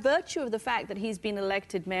just by virtue of the fact that he's been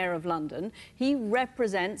elected mayor of London, he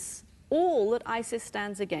represents all that ISIS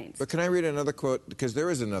stands against. But can I read another quote? Because there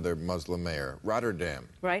is another Muslim mayor, Rotterdam,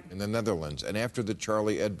 right, in the Netherlands. And after the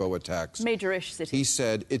Charlie Hebdo attacks, major-ish city, he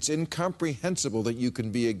said, it's incomprehensible that you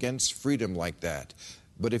can be against freedom like that.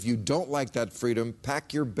 But if you don't like that freedom,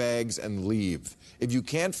 pack your bags and leave. If you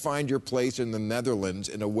can't find your place in the Netherlands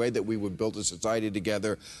in a way that we would build a society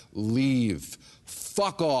together, leave.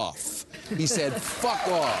 Fuck off. He said, fuck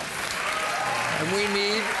off. And we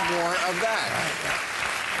need more of that.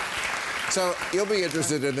 So you'll be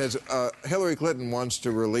interested in this. Hillary Clinton wants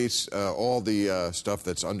to release all the stuff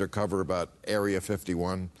that's undercover about Area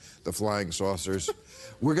 51, the flying saucers.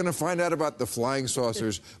 We're going to find out about the flying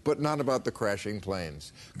saucers, but not about the crashing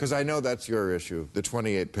planes. Because I know that's your issue, the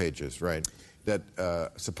 28 pages, right? That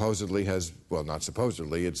supposedly has, well, not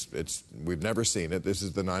supposedly, we've never seen it. This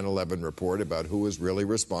is the 9/11 report about who is really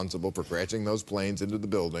responsible for crashing those planes into the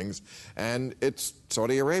buildings. And it's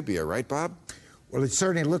Saudi Arabia, right, Bob? Well, it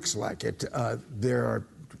certainly looks like it. There's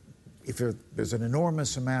an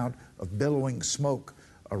enormous amount of billowing smoke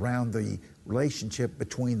around the relationship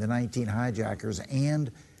between the 19 hijackers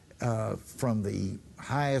and from the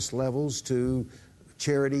highest levels to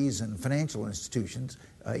charities and financial institutions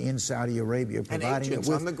in Saudi Arabia, providing it with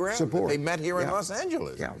on the ground support. They met here in Los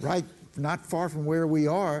Angeles. Yeah, right. Not far from where we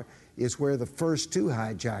are is where the first two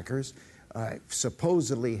hijackers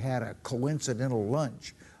supposedly had a coincidental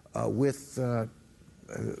lunch with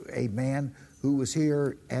a man who was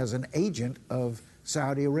here as an agent of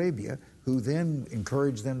Saudi Arabia, who then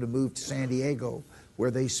encouraged them to move to San Diego,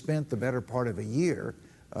 where they spent the better part of a year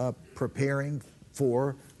preparing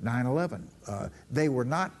for 9/11.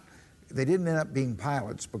 They didn't end up being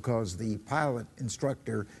pilots because the pilot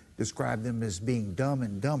instructor described them as being dumb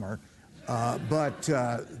and dumber, but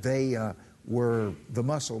they were the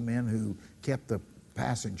muscle men who kept the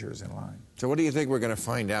passengers in line. So what do you think we're going to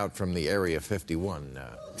find out from the Area 51?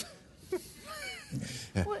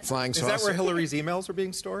 Flying Is saucer. that where Hillary's emails are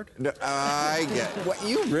being stored? No, I get. What,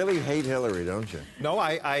 you really hate Hillary, don't you? No,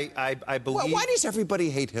 I believe. Well, why does everybody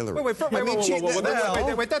hate Hillary? Wait,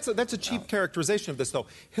 that's a cheap characterization of this, though.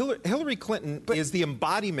 Hillary Clinton is the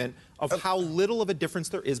embodiment of how little of a difference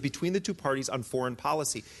there is between the two parties on foreign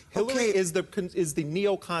policy. Hillary is the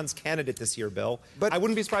neocons candidate this year, Bill. But I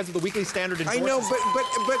wouldn't be surprised if the Weekly Standard endorses. I know,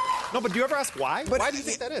 but no, but do you ever ask why? But why do you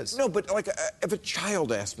think that is? No, but like if a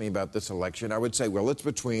child asked me about this election, I would say, well, it's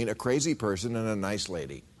between a crazy person and a nice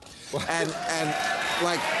lady. And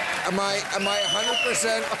like, am I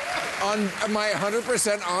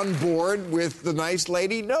 100% on board with the nice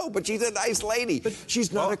lady? No, but she's a nice lady. But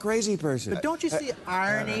she's not a crazy person. But don't you see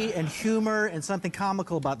irony and humor and something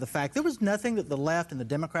comical about the fact there was nothing that the left and the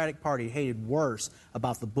Democratic Party hated worse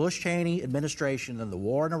about the Bush-Cheney administration than the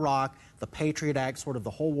war in Iraq, the Patriot Act, sort of the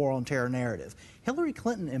whole war on terror narrative. Hillary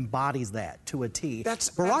Clinton embodies that to a T.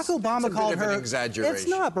 Barack Obama called her. Exaggeration. It's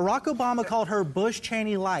not. Barack Obama called her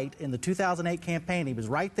Bush-Cheney light in the 2008 campaign. He was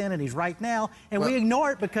right then and he's right now, and we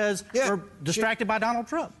ignore it because we're distracted by Donald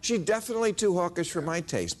Trump. She's definitely too hawkish for my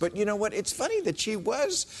taste. But you know what? It's funny that she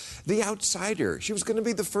was the outsider. She was going to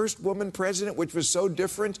be the first woman president, which was so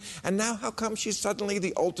different. And now how come she's suddenly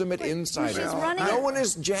the ultimate insider? No one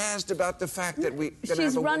is jazzed about the fact that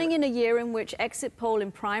she's running in a year in which exit poll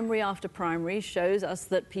in primary after primary shows us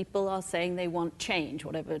that people are saying they want change,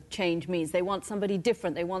 whatever change means. They want somebody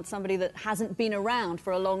different. They want somebody that hasn't been around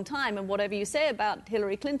for a long time. And whatever you say about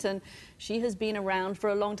Hillary Clinton, she has been around for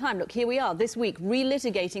a long time. Look, here we are this week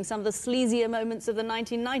relitigating some of the sleazier moments of the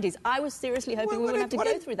 1990s. I was seriously hoping we wouldn't have to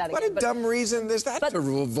go through that again. What a dumb reason is that to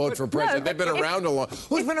vote for president? They've been around a long.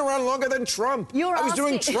 Who's been around longer than Trump? I was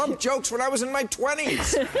doing Trump jokes when I was in my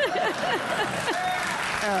 20s.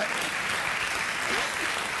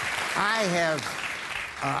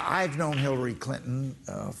 I've known Hillary Clinton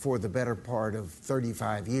for the better part of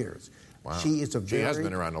 35 years. Wow. She has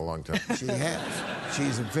been around a long time. She has.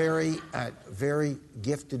 She's a very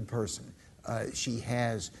gifted person. She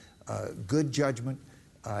has good judgment.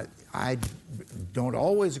 I don't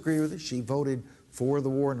always agree with her. She voted for the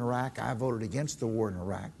war in Iraq. I voted against the war in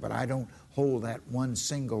Iraq, but I don't hold that one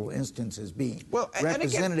single instance as being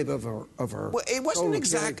representative of her. Well, it wasn't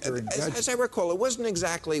exactly, as I recall, it wasn't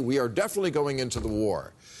exactly, we are definitely going into the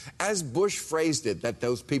war. As Bush phrased it, that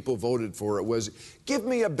those people voted for, it was, give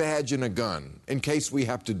me a badge and a gun in case we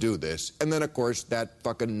have to do this. And then, of course, that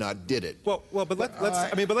fucking nut did it. Well, but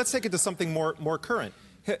let's take it to something more current.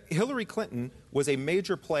 Hillary Clinton was a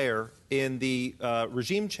major player in the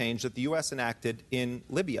regime change that the U.S. enacted in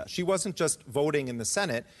Libya. She wasn't just voting in the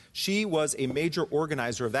Senate. She was a major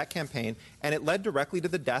organizer of that campaign, and it led directly to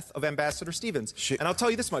the death of Ambassador Stevens. And I'll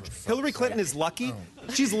tell you this much. Hillary Clinton is lucky.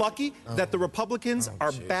 She's lucky that the Republicans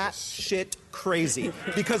are batshit crazy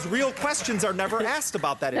because real questions are never asked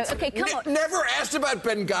about that incident. Okay, come on. Never asked about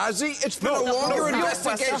Benghazi? It's been a longer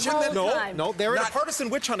investigation than... No, they're in a partisan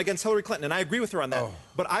witch hunt against Hillary Clinton, and I agree with her on that.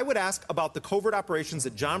 But I would ask about the covert operations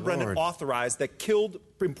that John Brennan authorized that killed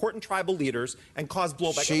important tribal leaders and caused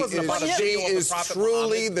blowback. She is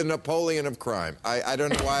truly the Napoleon of crime. I don't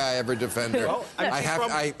know why I ever defend her. Well,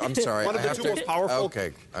 I'm sorry. One of the two most powerful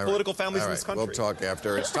political families in this country. We'll talk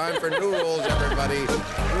after. It's time for New Rules, everybody. New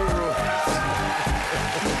Rules.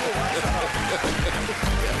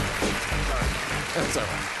 That's all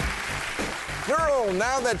right. Girl,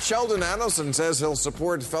 now that Sheldon Adelson says he'll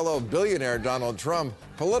support fellow billionaire Donald Trump,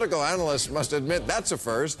 political analysts must admit that's a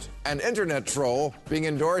first. An internet troll being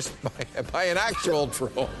endorsed by an actual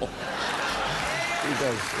troll. He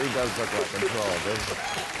does look like a troll, doesn't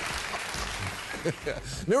he?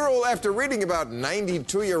 New rule, after reading about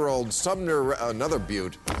 92-year-old Sumner, another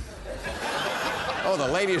beaut. Oh, the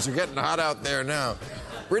ladies are getting hot out there now.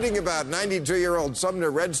 Reading about 92-year-old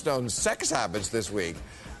Sumner Redstone's sex habits this week.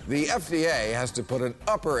 The FDA has to put an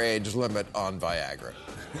upper age limit on Viagra.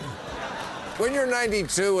 When you're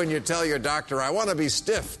 92 and you tell your doctor, I want to be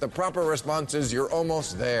stiff, the proper response is, you're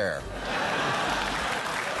almost there.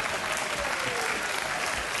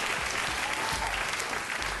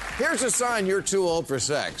 Here's a sign you're too old for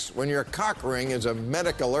sex. When your cock ring is a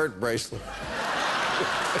medic alert bracelet.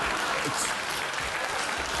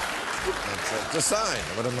 It's a sign.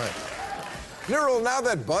 What am I? Neural, now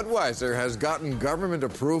that Budweiser has gotten government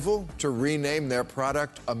approval to rename their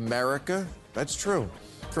product America, that's true.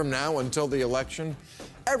 From now until the election,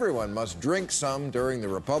 everyone must drink some during the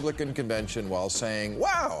Republican convention while saying,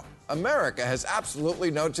 wow, America has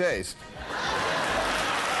absolutely no taste.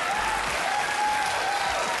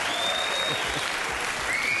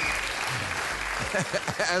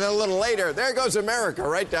 And a little later, there goes America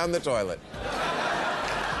right down the toilet.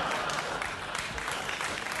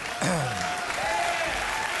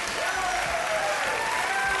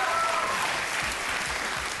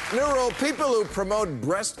 Neural, people who promote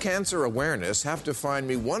breast cancer awareness have to find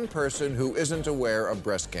me one person who isn't aware of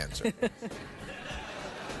breast cancer.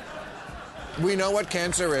 We know what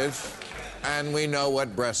cancer is, and we know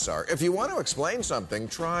what breasts are. If you want to explain something,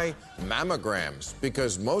 try mammograms,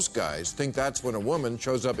 because most guys think that's when a woman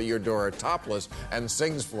shows up at your door topless and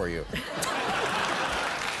sings for you.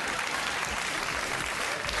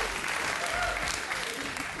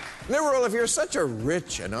 Neural, if you're such a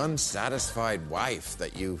rich and unsatisfied wife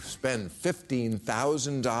that you spend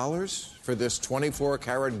 $15,000 for this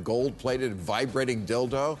 24-karat gold-plated vibrating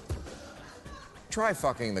dildo, try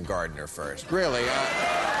fucking the gardener first. Really,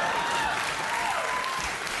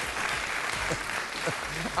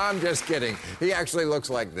 I'm just kidding. He actually looks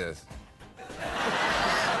like this.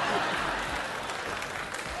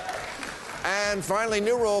 And finally,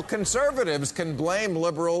 new rule, conservatives can blame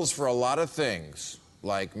liberals for a lot of things,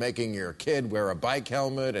 like making your kid wear a bike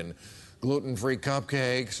helmet and gluten-free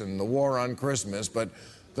cupcakes and the war on Christmas. But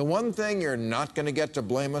the one thing you're not going to get to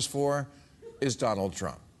blame us for is Donald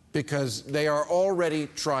Trump, because they are already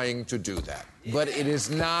trying to do that. But it is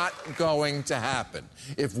not going to happen.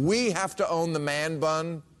 If we have to own the man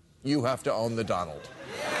bun, you have to own the Donald.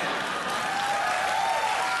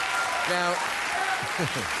 Now,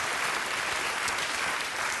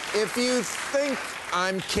 if you think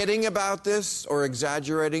I'm kidding about this or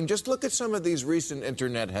exaggerating, just look at some of these recent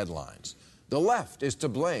internet headlines. The left is to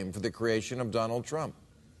blame for the creation of Donald Trump.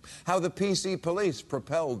 How the PC police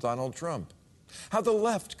propelled Donald Trump. How the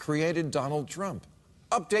left created Donald Trump.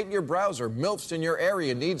 Update your browser. MILFs in your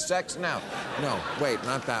area need sex now. No, wait,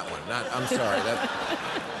 not that one. I'm sorry.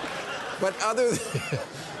 But other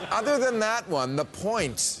than that one, the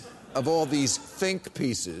point of all these think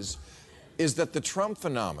pieces is that the Trump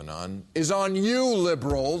phenomenon is on you,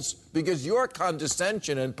 liberals, because your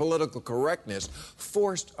condescension and political correctness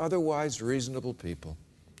forced otherwise reasonable people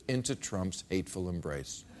into Trump's hateful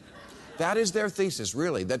embrace. That is their thesis,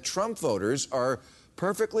 really, that Trump voters are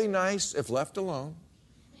perfectly nice if left alone,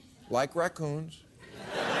 like raccoons.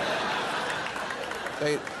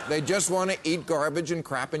 They just want to eat garbage and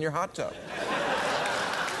crap in your hot tub.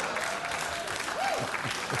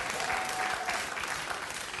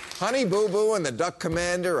 Honey Boo Boo and the Duck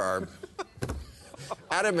Commander are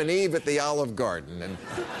Adam and Eve at the Olive Garden, and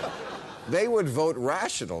they would vote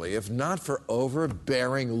rationally if not for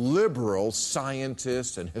overbearing liberal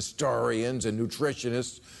scientists and historians and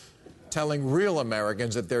nutritionists telling real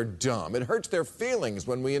Americans that they're dumb. It hurts their feelings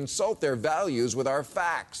when we insult their values with our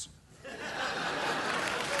facts.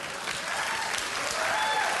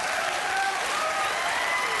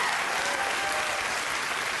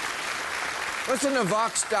 Listen to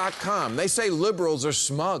Vox.com. They say liberals are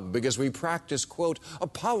smug because we practice, quote, a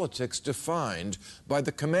politics defined by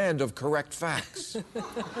the command of correct facts.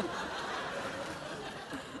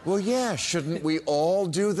 Well, yeah, shouldn't we all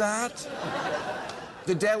do that?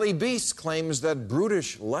 The Daily Beast claims that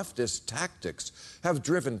brutish leftist tactics have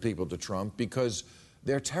driven people to Trump because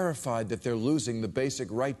they're terrified that they're losing the basic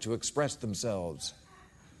right to express themselves.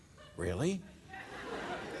 Really?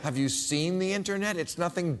 Have you seen the internet? It's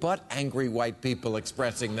nothing but angry white people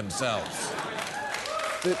expressing themselves.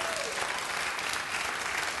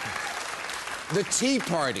 The Tea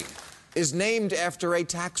Party is named after a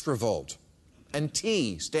tax revolt. And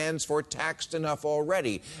T stands for taxed enough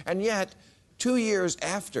already. And yet, 2 years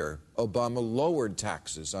after Obama lowered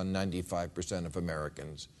taxes on 95% of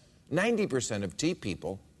Americans, 90% of Tea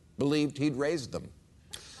people believed he'd raised them.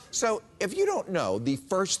 So, if you don't know the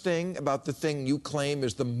first thing about the thing you claim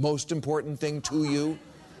is the most important thing to you,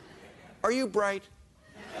 are you bright?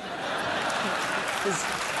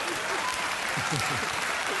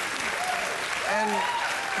 And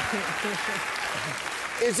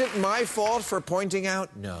is it my fault for pointing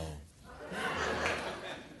out? No.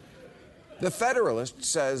 The Federalist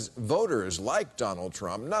says voters like Donald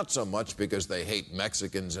Trump not so much because they hate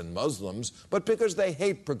Mexicans and Muslims, but because they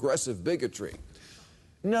hate progressive bigotry.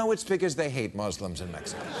 No, it's because they hate Muslims and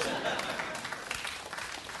Mexicans.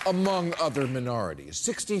 Among other minorities,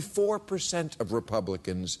 64% of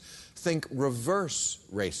Republicans think reverse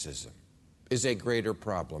racism is a greater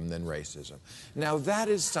problem than racism. Now, that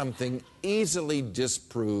is something easily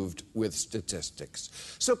disproved with statistics.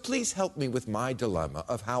 So please help me with my dilemma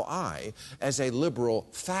of how I, as a liberal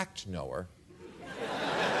fact knower,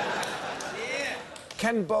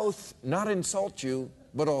 can both not insult you,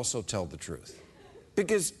 but also tell the truth.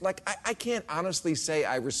 Because, I can't honestly say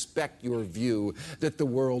I respect your view that the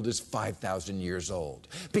world is 5,000 years old,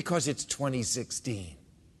 because it's 2016.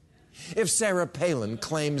 If Sarah Palin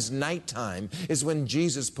claims nighttime is when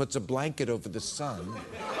Jesus puts a blanket over the sun,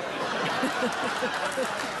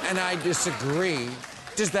 and I disagree,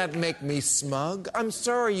 Does that make me smug? I'm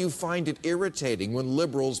sorry you find it irritating when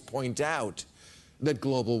liberals point out that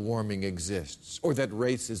global warming exists, or that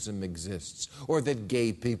racism exists, or that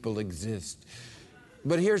gay people exist.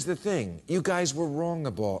 But here's the thing. You guys were wrong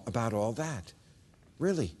about all that.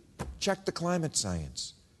 Really. Check the climate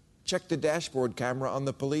science. Check the dashboard camera on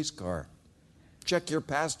the police car. Check your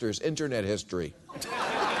pastor's internet history.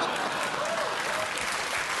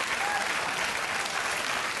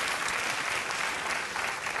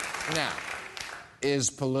 Now, is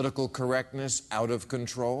political correctness out of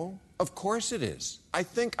control? Of course it is. I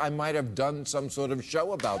think I might have done some sort of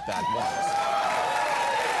show about that once.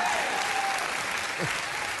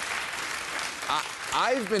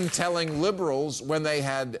 I've been telling liberals when they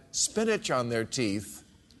had spinach on their teeth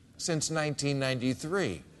since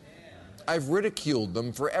 1993. I've ridiculed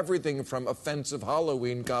them for everything from offensive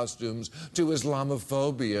Halloween costumes to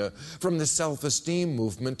Islamophobia, from the self-esteem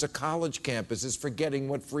movement to college campuses forgetting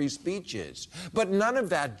what free speech is. But none of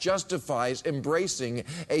that justifies embracing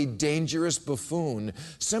a dangerous buffoon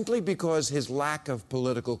simply because his lack of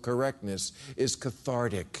political correctness is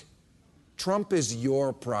cathartic. Trump is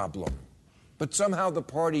your problem, but somehow the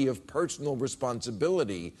party of personal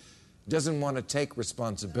responsibility doesn't want to take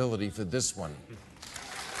responsibility for this one.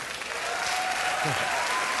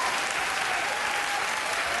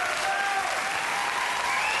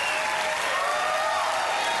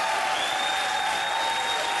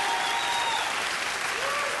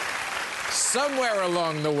 Somewhere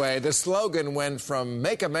along the way, the slogan went from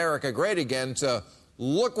 "Make America Great Again" to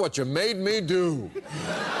 "Look what you made me do."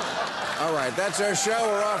 All right, that's our show.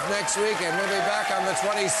 We're off next week, and we'll be back on the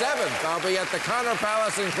 27th. I'll be at the Connor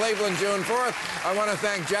Palace in Cleveland, June 4th. I want to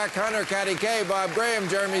thank Jack Hunter, Katty Kay, Bob Graham,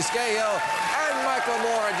 Jeremy Scahill, and Michael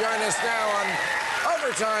Moore. Join us now on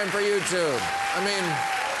Overtime for YouTube. I mean,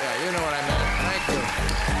 yeah, you know what I meant. Thank you.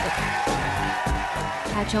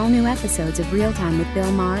 Catch all new episodes of Real Time with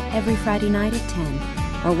Bill Maher every Friday night at 10,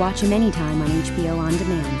 or watch him anytime on HBO On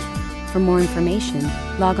Demand. For more information,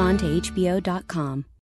 log on to HBO.com.